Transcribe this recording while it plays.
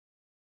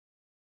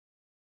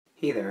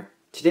Hey there.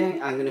 Today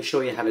I'm going to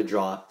show you how to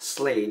draw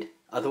Slade,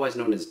 otherwise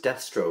known as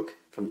Deathstroke,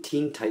 from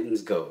Teen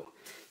Titans Go.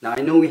 Now I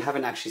know we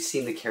haven't actually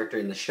seen the character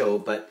in the show,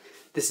 but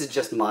this is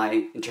just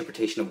my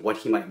interpretation of what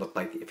he might look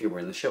like if he were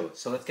in the show.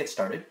 So let's get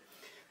started.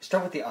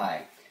 Start with the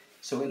eye.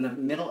 So in the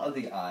middle of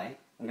the eye,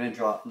 I'm going to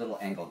draw a little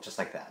angle just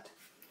like that.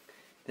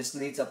 This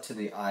leads up to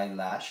the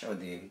eyelash, or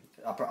the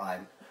upper eye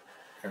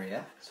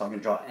area. So I'm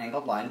going to draw an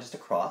angled line just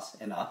across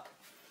and up.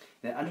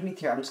 And then underneath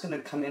here, I'm just going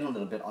to come in a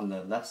little bit on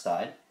the left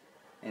side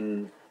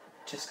and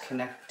just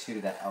connect to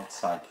that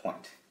outside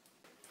point.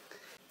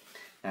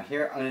 Now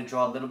here I'm going to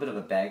draw a little bit of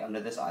a bag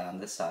under this eye on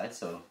this side,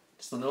 so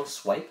just a little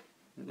swipe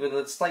with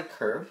a slight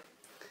curve.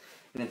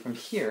 And then from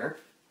here,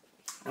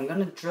 I'm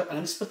going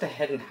to split the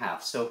head in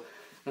half. So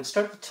I'm going to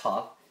start at the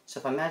top.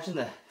 So if I imagine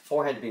the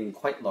forehead being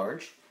quite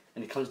large,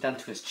 and it comes down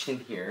to his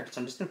chin here,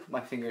 so I'm just going to put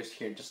my fingers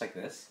here just like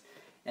this.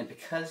 And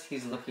because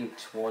he's looking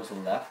towards the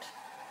left,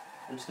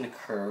 I'm just going to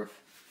curve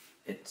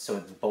it so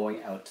it's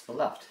bowing out to the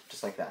left,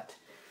 just like that.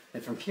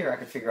 And from here I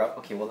can figure out,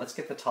 okay, well let's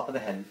get the top of the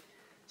head.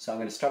 So I'm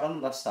going to start on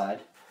the left side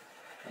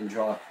and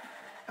draw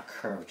a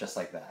curve just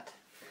like that.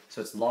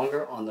 So it's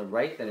longer on the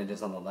right than it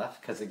is on the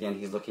left, because again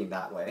he's looking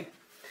that way.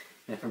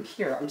 And from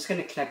here I'm just going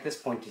to connect this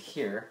point to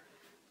here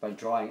by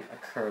drawing a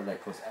curve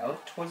that goes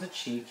out towards the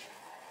cheek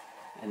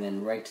and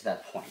then right to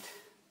that point.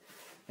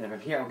 And from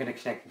here I'm going to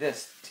connect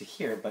this to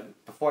here,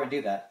 but before I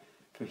do that,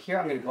 from here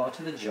I'm going to go out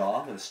to the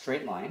jaw with a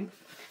straight line.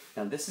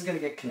 Now this is going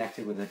to get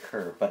connected with a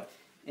curve, but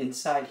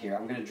inside here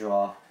I'm going to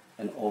draw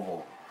an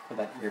oval for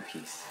that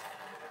earpiece.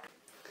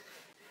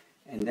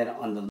 And then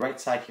on the right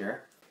side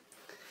here,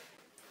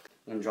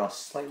 I'm going to draw a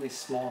slightly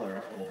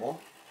smaller oval,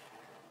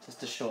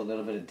 just to show a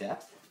little bit of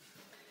depth.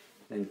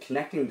 Then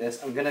connecting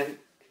this, I'm going to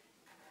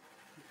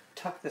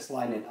tuck this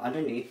line in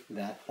underneath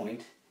that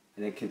point,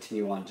 and then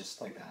continue on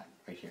just like that,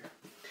 right here.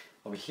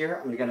 Over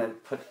here, I'm going to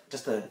put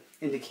just an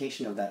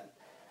indication of that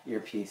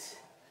earpiece,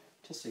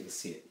 just so you can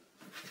see it.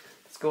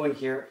 Let's go in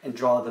here and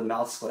draw the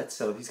mouth slit.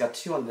 So he's got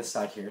two on this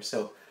side here.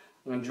 So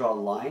I'm going to draw a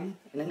line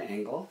and an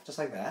angle, just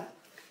like that.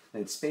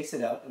 Then space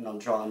it out, and I'll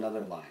draw another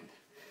line.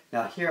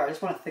 Now here, I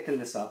just want to thicken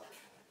this up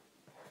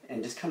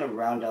and just kind of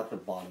round out the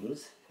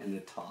bottoms and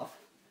the top,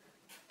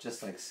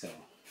 just like so.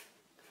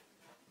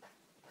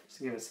 Just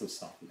to give it some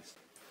softness.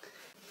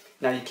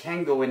 Now you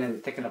can go in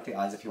and thicken up the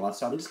eyes if you want.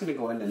 So I'm just going to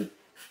go in and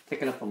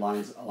thicken up the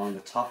lines along the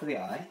top of the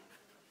eye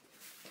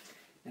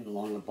and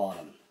along the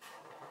bottom.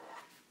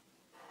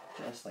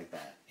 Just like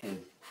that, in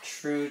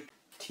true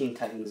Teen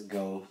Titans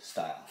Go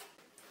style.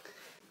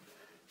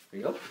 There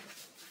you go.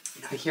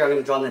 Now here I'm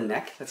going to draw the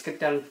neck. Let's get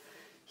down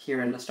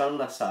here and let's start on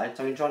the left side.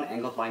 So I'm going to draw an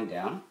angled line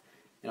down.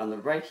 And on the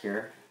right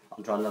here,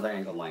 I'll draw another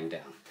angled line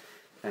down.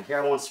 Now here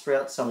I want to spread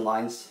out some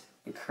lines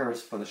and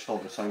curves for the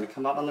shoulder. So I'm going to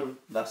come out on the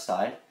left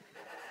side.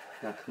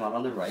 Now come out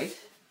on the right.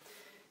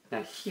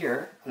 Now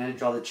here, I'm going to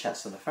draw the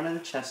chest. So the front of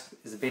the chest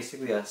is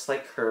basically a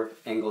slight curve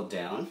angled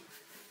down.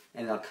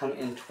 And I'll come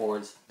in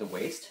towards the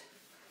waist.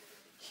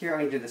 Here I'm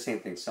going to do the same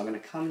thing. So I'm going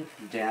to come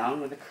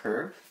down with a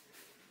curve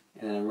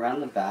and then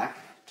around the back,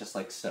 just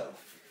like so.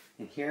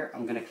 And here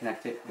I'm going to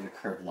connect it with a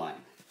curved line.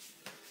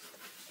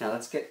 Now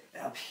let's get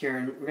up here,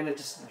 and we're going to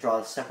just draw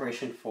a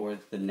separation for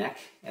the neck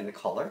and the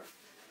collar.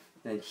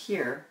 Then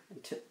here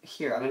to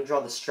here, I'm going to draw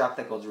the strap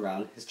that goes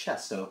around his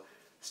chest. So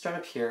start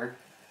up here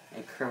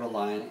and curve a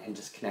line and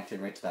just connect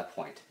it right to that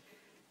point.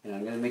 And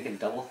I'm going to make it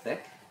double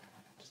thick,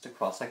 just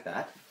across like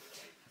that.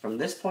 From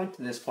this point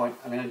to this point,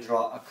 I'm going to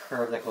draw a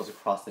curve that goes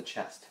across the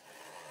chest.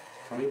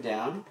 Coming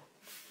down,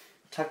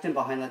 tucked in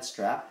behind that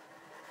strap,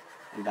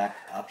 and back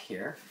up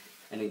here.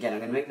 And again, I'm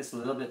going to make this a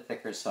little bit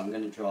thicker, so I'm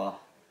going to draw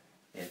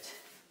it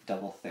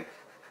double thick,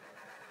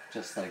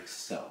 just like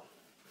so.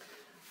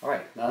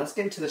 Alright, now let's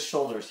get into the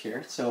shoulders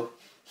here. So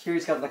here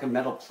he's got like a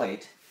metal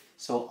plate.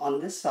 So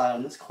on this side,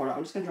 on this corner,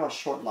 I'm just going to draw a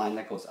short line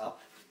that goes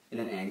up in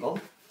an angle.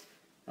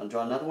 I'll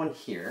draw another one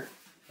here,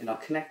 and I'll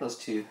connect those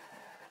two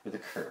with a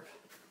curve.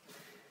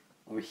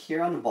 Over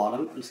here on the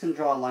bottom, I'm just going to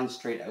draw a line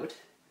straight out.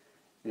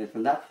 And then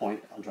from that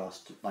point, I'll draw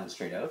a line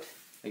straight out.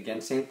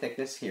 Again, same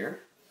thickness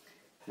here.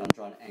 And I'll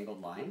draw an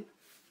angled line.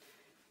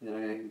 And then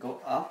I'm going to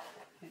go up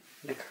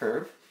in a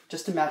curve,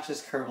 just to match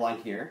this curved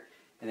line here.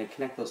 And then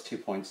connect those 2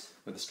 points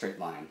with a straight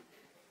line.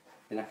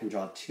 And I can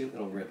draw 2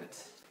 little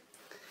rivets.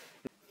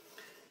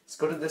 Let's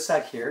go to this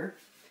side here.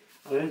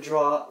 I'm going to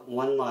draw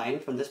one line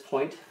from this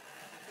point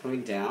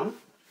coming down.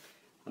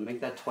 I'll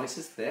make that twice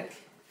as thick.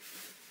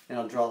 And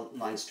I'll draw a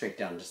line straight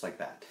down, just like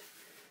that.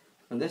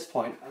 From this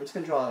point, I'm just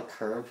going to draw a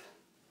curve,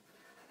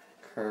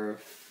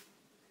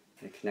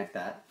 and connect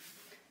that.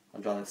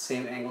 I'll draw the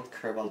same angled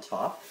curve on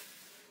top,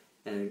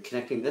 and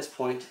connecting this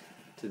point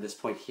to this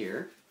point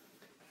here.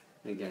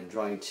 And again,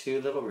 drawing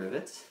 2 little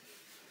rivets.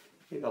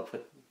 Maybe I'll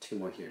put 2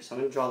 more here. So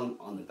I'm going to draw them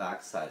on the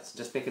back side, so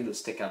just making them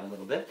stick out a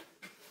little bit.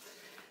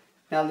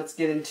 Now let's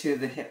get into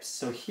the hips.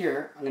 So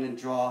here, I'm going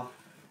to draw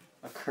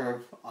a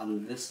curve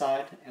on this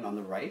side and on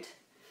the right.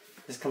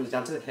 This comes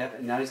down to the hip,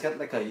 and now he's got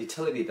like a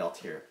utility belt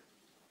here.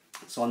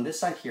 So on this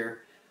side here,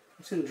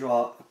 I'm just going to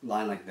draw a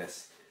line like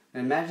this.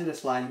 And imagine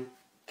this line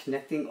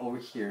connecting over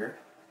here,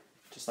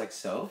 just like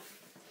so.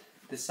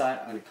 This side,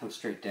 I'm going to come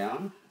straight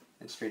down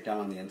and straight down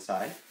on the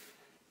inside.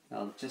 And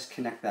I'll just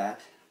connect that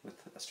with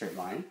a straight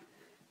line.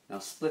 And I'll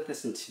split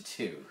this into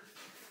two.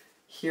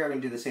 Here, I'm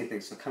going to do the same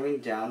thing. So coming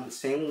down, the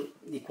same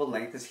equal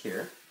length as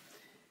here.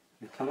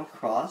 I'll come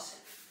across,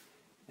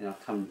 and I'll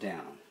come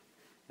down.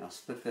 And I'll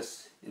split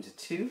this into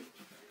two.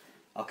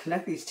 I'll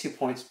connect these 2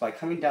 points by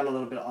coming down a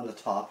little bit on the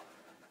top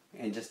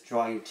and just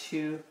drawing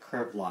 2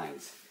 curved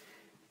lines.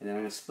 And then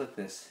I'm going to split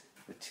this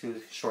with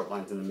 2 short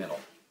lines in the middle.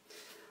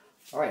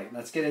 Alright,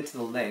 let's get into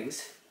the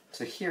legs.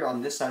 So here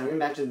on this side, we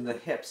imagine the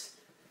hips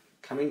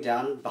coming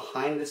down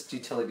behind this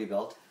utility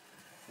belt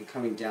and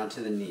coming down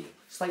to the knee.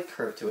 Slight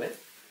curve to it.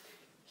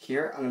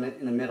 Here, I'm going to,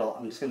 in the middle,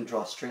 I'm just going to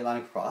draw a straight line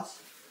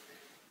across.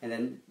 And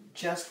then,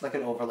 just like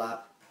an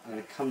overlap, I'm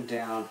going to come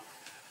down,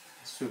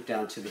 swoop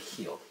down to the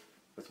heel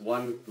with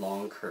one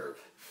long curve.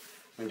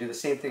 I'm going to do the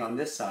same thing on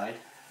this side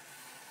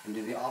and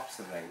do the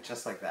opposite leg,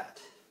 just like that.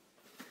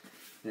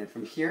 And then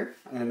from here,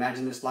 I'm going to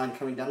imagine this line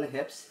coming down the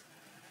hips,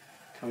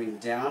 coming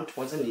down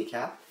towards the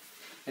kneecap,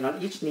 and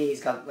on each knee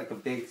he's got like a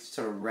big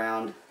sort of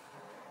round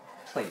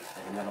plate,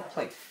 like a metal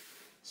plate.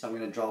 So I'm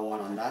going to draw one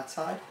on that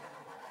side,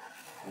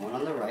 and one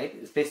on the right.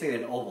 It's basically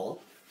an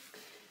oval.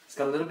 It's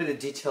got a little bit of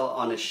detail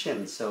on his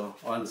shin, or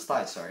on the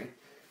thigh, sorry.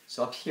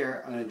 So up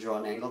here, I'm going to draw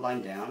an angled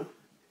line down,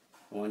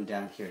 and one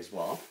down here as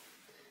well.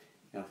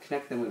 And I'll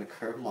connect them with a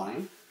curved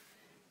line,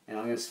 and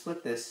I'm going to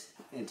split this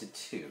into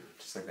two,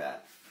 just like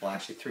that. Well,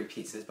 actually 3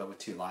 pieces, but with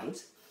 2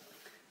 lines.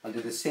 I'll do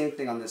the same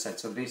thing on this side,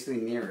 so basically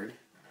mirrored.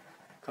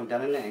 Come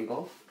down at an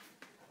angle,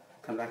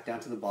 come back down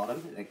to the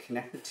bottom, and then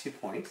connect the 2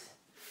 points,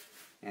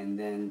 and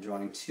then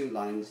drawing 2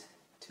 lines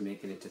to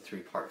make it into 3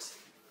 parts.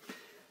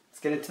 Let's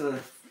get into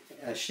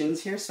the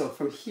shins here. So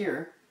from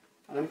here,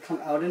 I'm going to come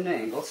out at an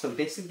angle, so it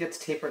basically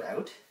gets tapered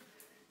out.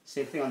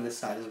 Same thing on this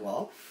side as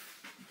well.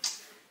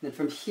 And then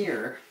from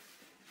here,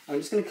 I'm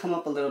just going to come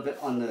up a little bit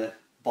on the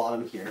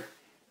bottom here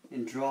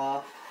and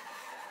draw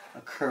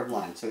a curved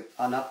line. So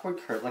an upward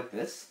curve like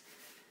this.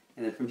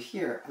 And then from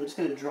here, I'm just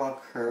going to draw a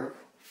curve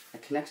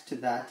that connects to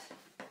that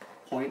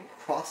point,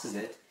 crosses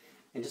it,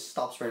 and just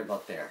stops right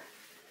about there.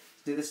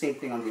 Do the same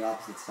thing on the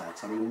opposite side.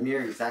 So I'm going to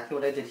mirror exactly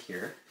what I did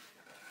here.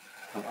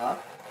 Come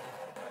up,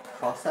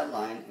 cross that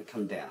line, and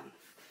come down.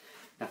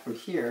 Now from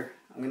here,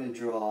 I'm going to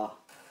draw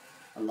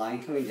a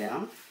line coming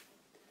down,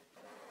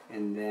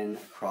 and then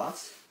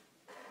across.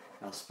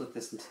 I'll split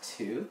this into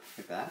 2,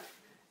 like that.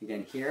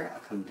 Again here,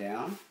 I'll come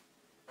down,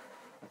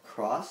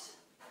 across,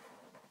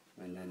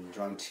 and then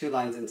drawing 2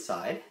 lines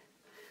inside.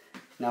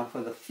 Now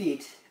for the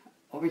feet,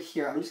 over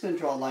here, I'm just going to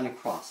draw a line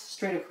across,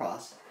 straight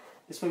across.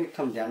 This one could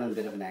come down at a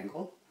bit of an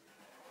angle.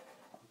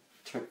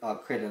 I'll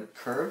create a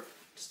curve,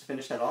 just to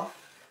finish that off.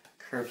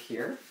 Curve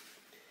here.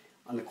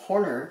 On the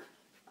corner,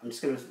 I'm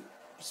just going to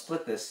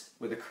split this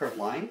with a curved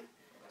line.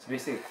 So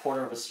basically a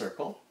quarter of a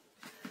circle.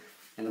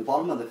 And the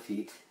bottom of the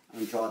feet, I'm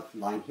going to draw a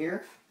line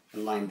here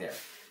and a line there.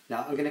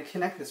 Now I'm going to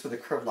connect this with a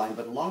curved line,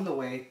 but along the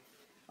way,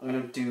 I'm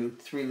going to do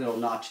 3 little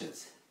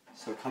notches.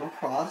 So come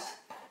across,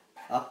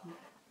 up,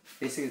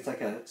 basically it's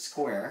like a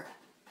square,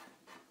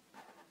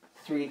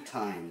 3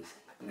 times.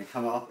 And then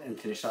come up and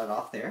finish that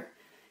off there.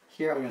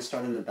 Here I'm going to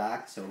start in the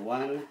back, so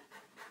 1,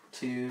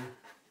 2,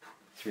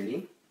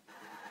 3,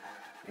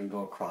 and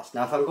go across.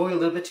 Now if I'm going a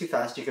little bit too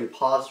fast, you can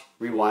pause,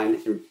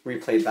 rewind, and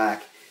replay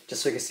back,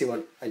 just so you can see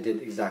what I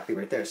did exactly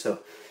right there. So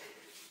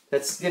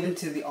let's get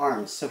into the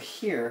arms. So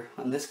here,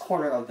 on this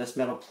corner of this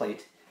metal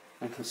plate,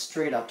 I'm going to come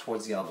straight up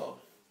towards the elbow.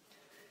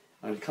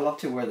 I'm going to come up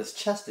to where this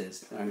chest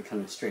is, and I'm going to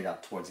come straight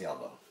up towards the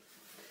elbow.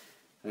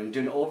 I'm going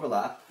to do an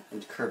overlap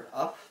and curve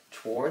up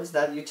towards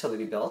that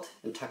utility belt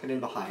and tuck it in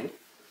behind.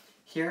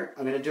 Here,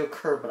 I'm going to do a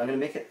curve, but I'm going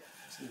to make it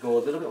go a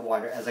little bit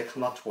wider as I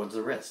come up towards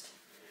the wrist.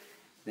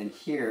 Then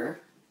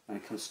here, I'm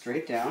going to come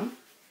straight down.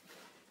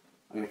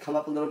 I'm going to come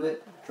up a little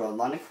bit, draw a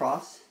line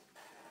across,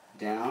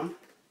 down,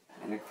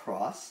 and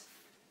across,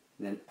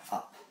 and then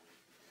up.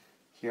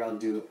 Here I'll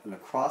do an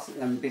across,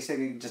 and I'm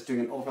basically just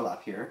doing an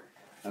overlap here.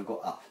 I'll go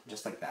up,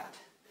 just like that.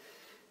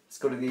 Let's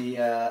go to the,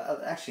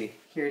 actually,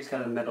 here he's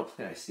got a metal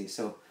plate I see.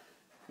 So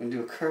I'm going to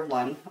do a curved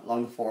line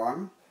along the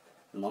forearm,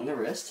 along the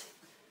wrist,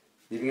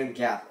 leaving a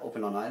gap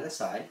open on either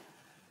side,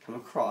 come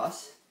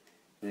across,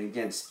 and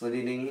again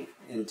splitting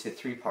into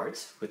 3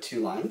 parts with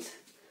 2 lines.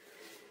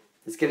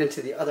 Let's get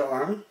into the other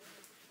arm.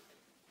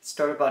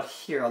 Start about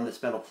here on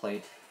this metal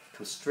plate,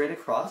 come straight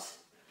across,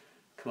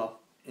 come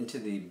up into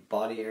the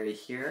body area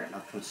here, and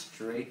I'll come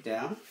straight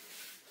down.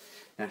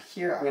 Now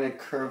here I'm going to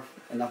curve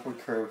an upward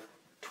curve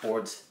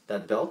towards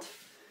that belt.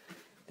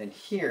 Then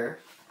here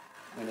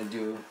I'm going to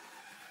do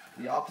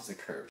the opposite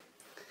curve.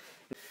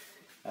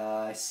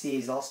 I see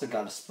he's also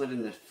got a split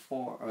in the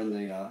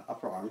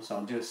upper arm, so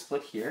I'll do a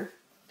split here,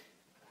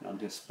 and I'll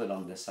do a split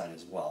on this side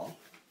as well.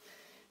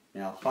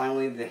 Now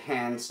finally the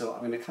hand, so I'm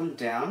going to come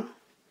down,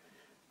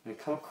 I'm going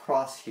to come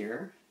across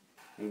here,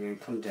 I'm going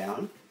to come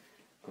down,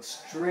 go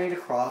straight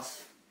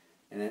across,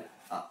 and then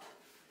up.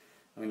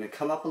 I'm going to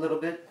come up a little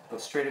bit, go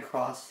straight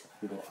across,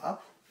 and go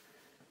up,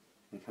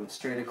 and come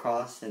straight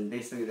across, and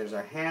basically there's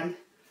our hand.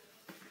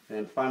 And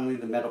then finally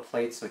the metal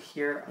plate, so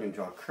here I'm going to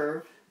draw a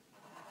curve,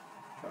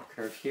 Draw a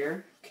curve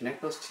here,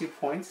 connect those 2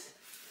 points,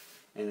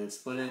 and then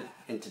split it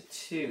into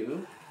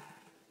 2,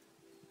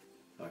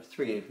 or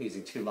 3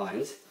 using 2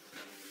 lines.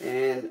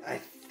 And I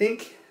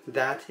think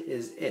that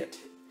is it.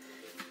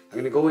 I'm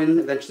going to go in,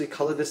 eventually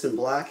color this in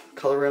black,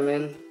 color him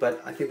in,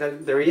 but I think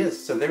that there he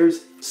is. So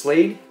there's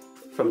Slade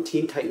from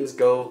Teen Titans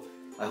Go.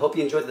 I hope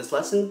you enjoyed this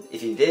lesson.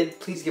 If you did,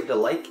 please give it a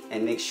like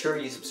and make sure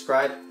you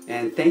subscribe.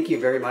 And thank you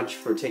very much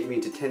for taking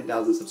me to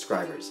 10,000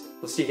 subscribers.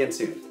 We'll see you again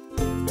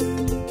soon.